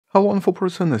Hello wonderful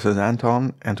person, this is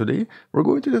Anton, and today we're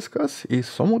going to discuss a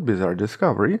somewhat bizarre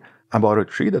discovery about a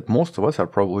tree that most of us are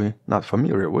probably not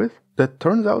familiar with that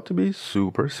turns out to be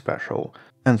super special.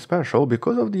 And special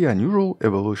because of the unusual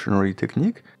evolutionary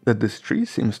technique that this tree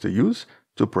seems to use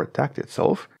to protect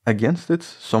itself against its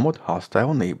somewhat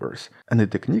hostile neighbors. And the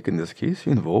technique in this case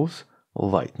involves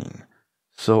lightning.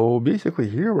 So basically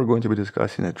here we're going to be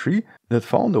discussing a tree that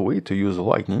found a way to use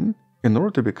lightning in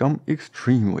order to become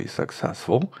extremely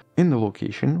successful in the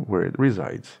location where it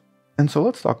resides. And so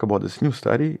let's talk about this new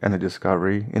study and the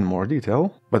discovery in more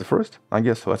detail, but first, I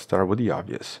guess let's start with the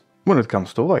obvious. When it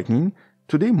comes to lightning,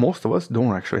 today most of us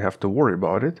don't actually have to worry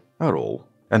about it at all,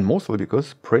 and mostly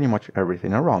because pretty much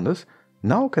everything around us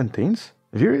now contains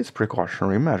various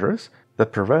precautionary measures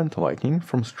that prevent lightning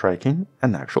from striking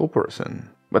an actual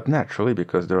person. But naturally,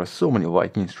 because there are so many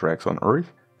lightning strikes on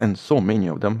Earth, and so many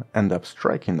of them end up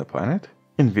striking the planet,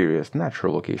 in various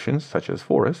natural locations such as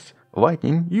forests,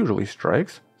 lightning usually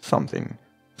strikes something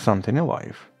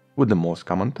alive, with the most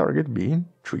common target being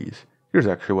trees. Here's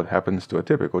actually what happens to a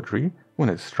typical tree when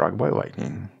it's struck by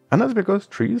lightning. And that's because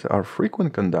trees are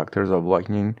frequent conductors of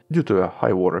lightning due to a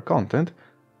high water content,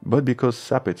 but because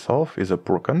sap itself is a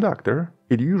poor conductor,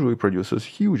 it usually produces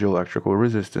huge electrical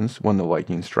resistance when the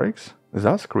lightning strikes,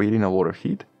 thus creating a lot of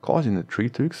heat, causing the tree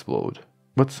to explode.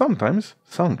 But sometimes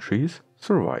some trees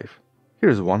survive.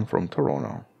 Here's one from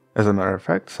Toronto. As a matter of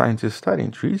fact, scientists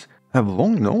studying trees have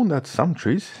long known that some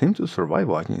trees seem to survive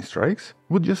lightning strikes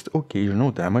with just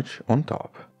occasional damage on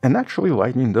top. And actually,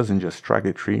 lightning doesn't just strike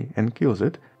a tree and kills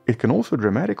it, it can also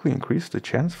dramatically increase the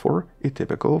chance for a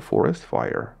typical forest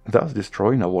fire, thus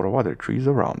destroying a lot of other trees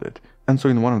around it. And so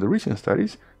in one of the recent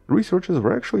studies, researchers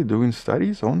were actually doing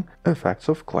studies on effects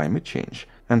of climate change.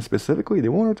 And specifically, they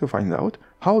wanted to find out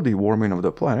how the warming of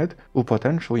the planet will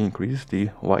potentially increase the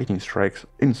lightning strikes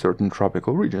in certain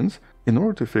tropical regions in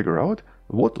order to figure out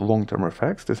what long-term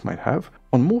effects this might have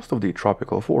on most of the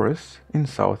tropical forests in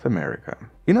South America.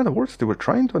 In other words, they were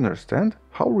trying to understand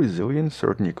how resilient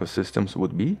certain ecosystems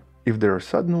would be if they are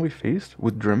suddenly faced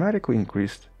with dramatically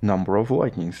increased number of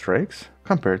lightning strikes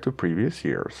compared to previous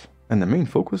years. And the main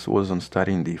focus was on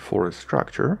studying the forest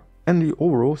structure and the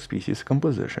overall species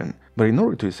composition. But in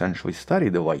order to essentially study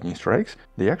the lightning strikes,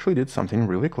 they actually did something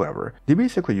really clever. They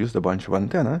basically used a bunch of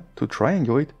antennae to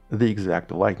triangulate the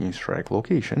exact lightning strike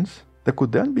locations that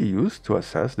could then be used to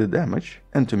assess the damage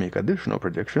and to make additional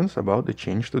predictions about the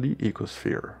change to the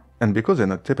ecosphere. And because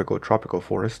in a typical tropical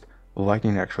forest,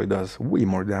 lightning actually does way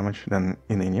more damage than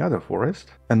in any other forest,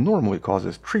 and normally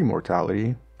causes tree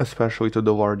mortality, especially to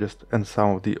the largest and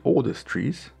some of the oldest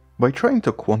trees, by trying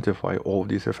to quantify all of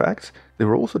these effects, they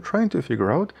were also trying to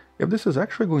figure out if this is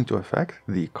actually going to affect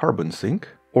the carbon sink,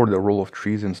 or the role of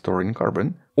trees in storing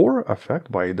carbon, or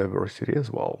affect biodiversity as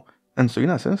well. And so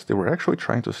in essence, they were actually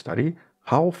trying to study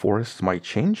how forests might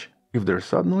change if there's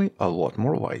suddenly a lot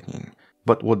more lightning.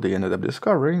 But what they ended up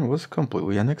discovering was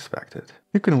completely unexpected.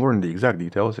 You can learn the exact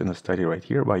details in a study right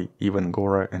here by Ivan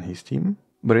Gora and his team.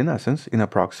 But in essence, in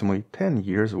approximately 10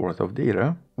 years worth of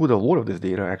data, with a lot of this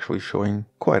data actually showing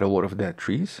quite a lot of dead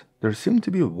trees, there seemed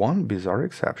to be one bizarre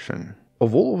exception.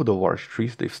 Of all of the large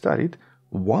trees they've studied,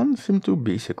 one seemed to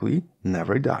basically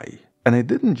never die. And it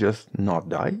didn't just not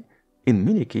die, in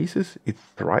many cases it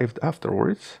thrived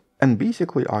afterwards and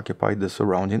basically occupied the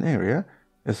surrounding area,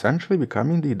 essentially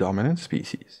becoming the dominant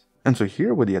species. And so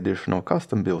here, with the additional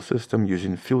custom-built system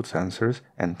using field sensors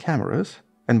and cameras,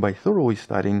 and by thoroughly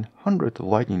studying 100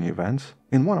 lightning events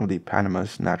in one of the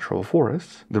Panama's natural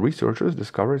forests, the researchers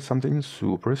discovered something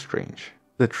super strange.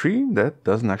 The tree that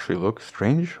doesn't actually look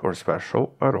strange or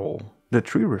special at all. The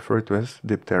tree referred to as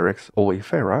Dipteryx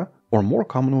oleifera, or more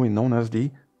commonly known as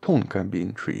the Tonka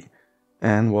bean tree.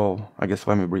 And well, I guess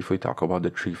let me briefly talk about the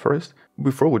tree first,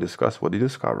 before we discuss what they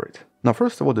discovered. Now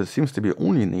first of all, this seems to be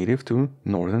only native to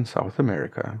northern South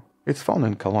America. It's found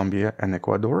in Colombia and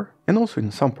Ecuador, and also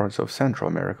in some parts of Central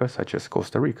America such as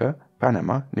Costa Rica,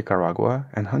 Panama, Nicaragua,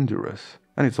 and Honduras.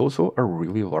 And it's also a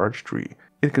really large tree.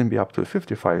 It can be up to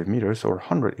 55 meters or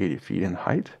 180 feet in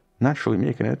height, naturally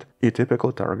making it a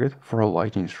typical target for a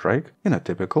lightning strike in a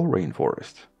typical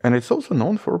rainforest. And it's also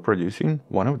known for producing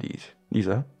one of these. These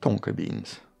are Tonka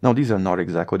beans. Now these are not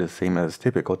exactly the same as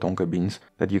typical Tonka beans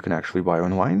that you can actually buy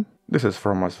online. This is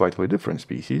from a slightly different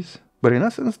species. But in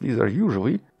essence, these are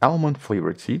usually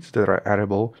almond-flavored seeds that are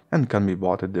edible and can be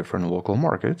bought at different local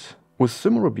markets, with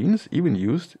similar beans even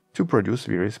used to produce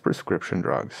various prescription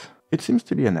drugs. It seems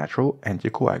to be a natural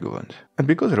anticoagulant. And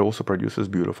because it also produces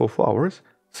beautiful flowers,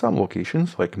 some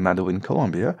locations, like Medellin,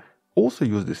 Colombia, also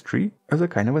use this tree as a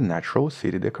kind of a natural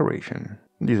city decoration.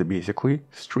 These are basically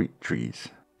street trees.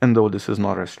 And though this is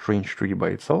not a strange tree by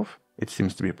itself, it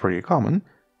seems to be pretty common,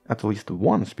 at least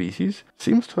one species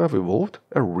seems to have evolved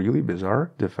a really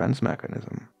bizarre defense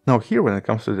mechanism. Now here, when it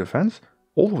comes to defense,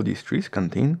 all of these trees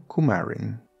contain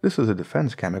coumarin. This is a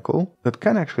defense chemical that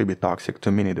can actually be toxic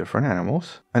to many different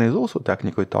animals and is also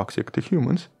technically toxic to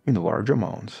humans in large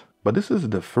amounts. But this is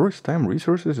the first time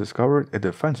researchers discovered a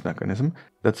defense mechanism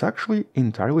that's actually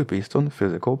entirely based on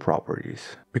physical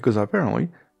properties. Because apparently,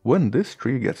 when this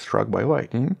tree gets struck by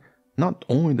lightning, not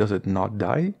only does it not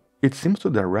die, it seems to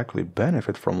directly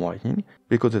benefit from lightning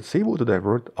because it's able to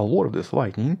divert a lot of this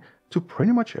lightning to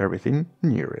pretty much everything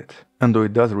near it. And though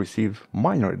it does receive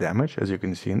minor damage, as you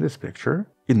can see in this picture,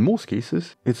 in most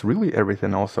cases it's really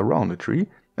everything else around the tree,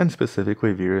 and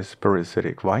specifically various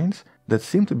parasitic vines, that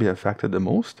seem to be affected the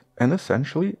most and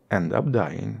essentially end up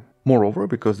dying. Moreover,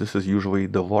 because this is usually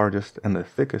the largest and the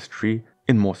thickest tree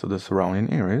in most of the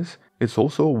surrounding areas, it's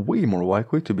also way more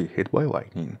likely to be hit by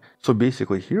lightning. So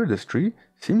basically here this tree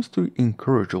seems to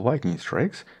encourage lightning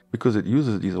strikes because it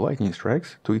uses these lightning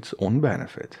strikes to its own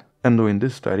benefit. And though in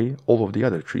this study all of the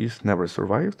other trees never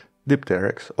survived,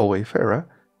 Dipteryx oleifera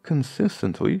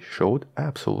consistently showed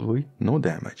absolutely no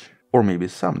damage. Or maybe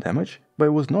some damage, but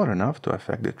it was not enough to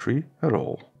affect the tree at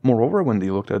all. Moreover, when they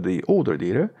looked at the older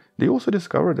data, they also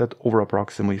discovered that over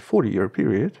approximately 40-year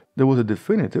period, there was a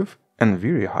definitive and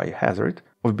very high hazard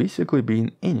of basically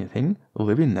being anything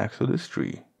living next to this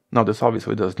tree. Now this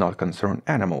obviously does not concern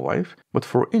animal life, but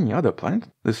for any other plant,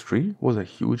 this tree was a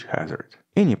huge hazard.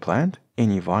 Any plant,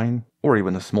 any vine, or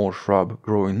even a small shrub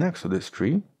growing next to this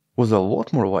tree was a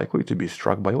lot more likely to be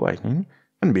struck by lightning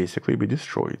and basically be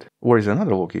destroyed. Whereas in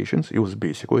other locations it was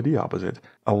basically the opposite.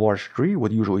 A large tree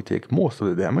would usually take most of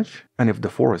the damage, and if the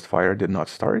forest fire did not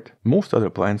start, most other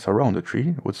plants around the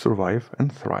tree would survive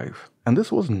and thrive. And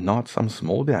this was not some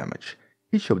small damage.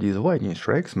 Each of these lightning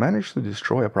strikes managed to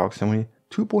destroy approximately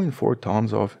 2.4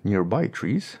 tons of nearby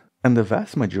trees and the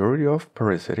vast majority of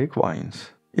parasitic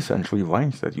vines, essentially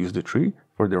vines that use the tree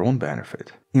for their own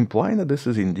benefit, implying that this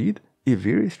is indeed a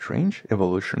very strange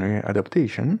evolutionary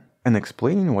adaptation and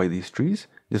explaining why these trees,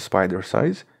 despite their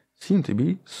size, seem to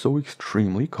be so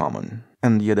extremely common.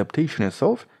 And the adaptation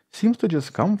itself seems to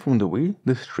just come from the way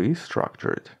this tree is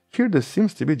structured. Here this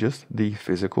seems to be just the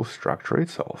physical structure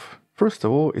itself. First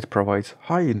of all, it provides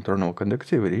high internal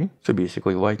conductivity, so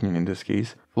basically lightning in this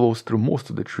case flows through most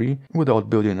of the tree without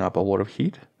building up a lot of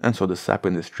heat, and so the sap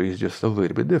in this tree is just a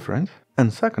little bit different.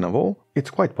 And second of all, it's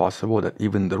quite possible that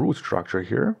even the root structure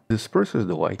here disperses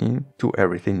the lightning to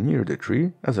everything near the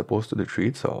tree as opposed to the tree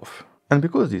itself. And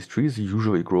because these trees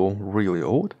usually grow really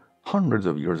old, hundreds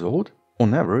of years old,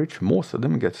 on average most of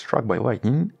them get struck by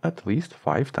lightning at least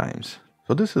 5 times.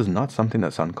 So this is not something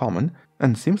that's uncommon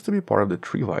and seems to be part of the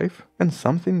tree life and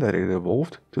something that it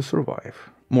evolved to survive.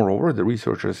 Moreover, the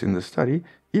researchers in the study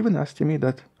even estimate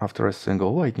that after a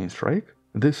single lightning strike,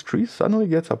 this tree suddenly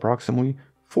gets approximately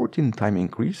 14-time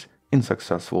increase in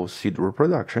successful seed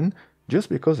reproduction just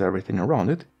because everything around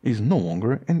it is no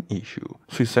longer an issue.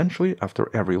 So essentially, after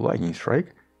every lightning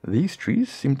strike, these trees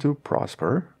seem to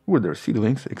prosper, with their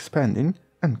seedlings expanding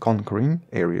and conquering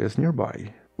areas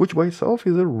nearby, which by itself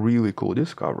is a really cool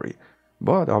discovery,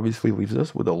 but obviously leaves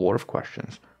us with a lot of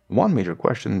questions. One major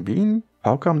question being,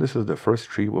 how come this is the first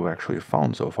tree we've actually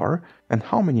found so far, and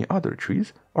how many other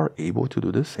trees are able to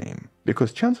do the same?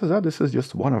 Because chances are this is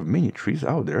just one of many trees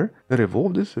out there that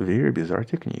evolved this very bizarre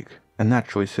technique. And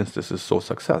naturally, since this is so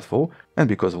successful, and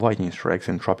because lightning strikes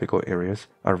in tropical areas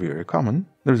are very common,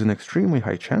 there's an extremely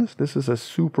high chance this is a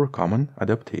super common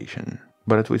adaptation.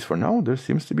 But at least for now, there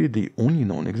seems to be the only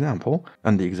known example,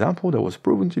 and the example that was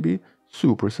proven to be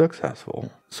super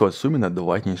successful. So assuming that the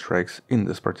lightning strikes in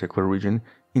this particular region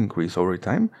increase over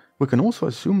time, we can also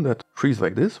assume that trees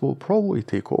like this will probably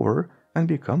take over and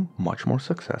become much more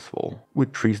successful,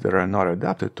 with trees that are not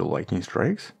adapted to lightning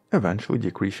strikes eventually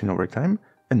decreasing over time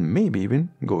and maybe even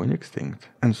going extinct.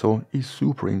 And so a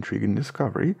super intriguing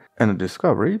discovery, and a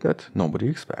discovery that nobody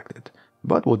expected.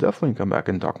 But we'll definitely come back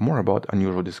and talk more about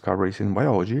unusual discoveries in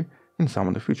biology in some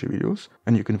of the future videos,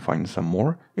 and you can find some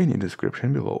more in the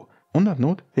description below. On that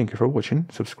note, thank you for watching,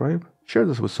 subscribe, share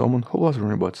this with someone who loves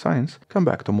learning about science, come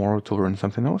back tomorrow to learn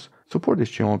something else, support this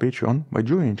channel on Patreon by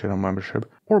joining channel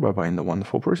membership or by buying the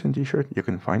Wonderful Person t-shirt you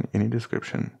can find in the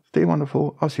description. Stay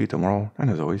wonderful, I'll see you tomorrow, and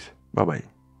as always, bye bye.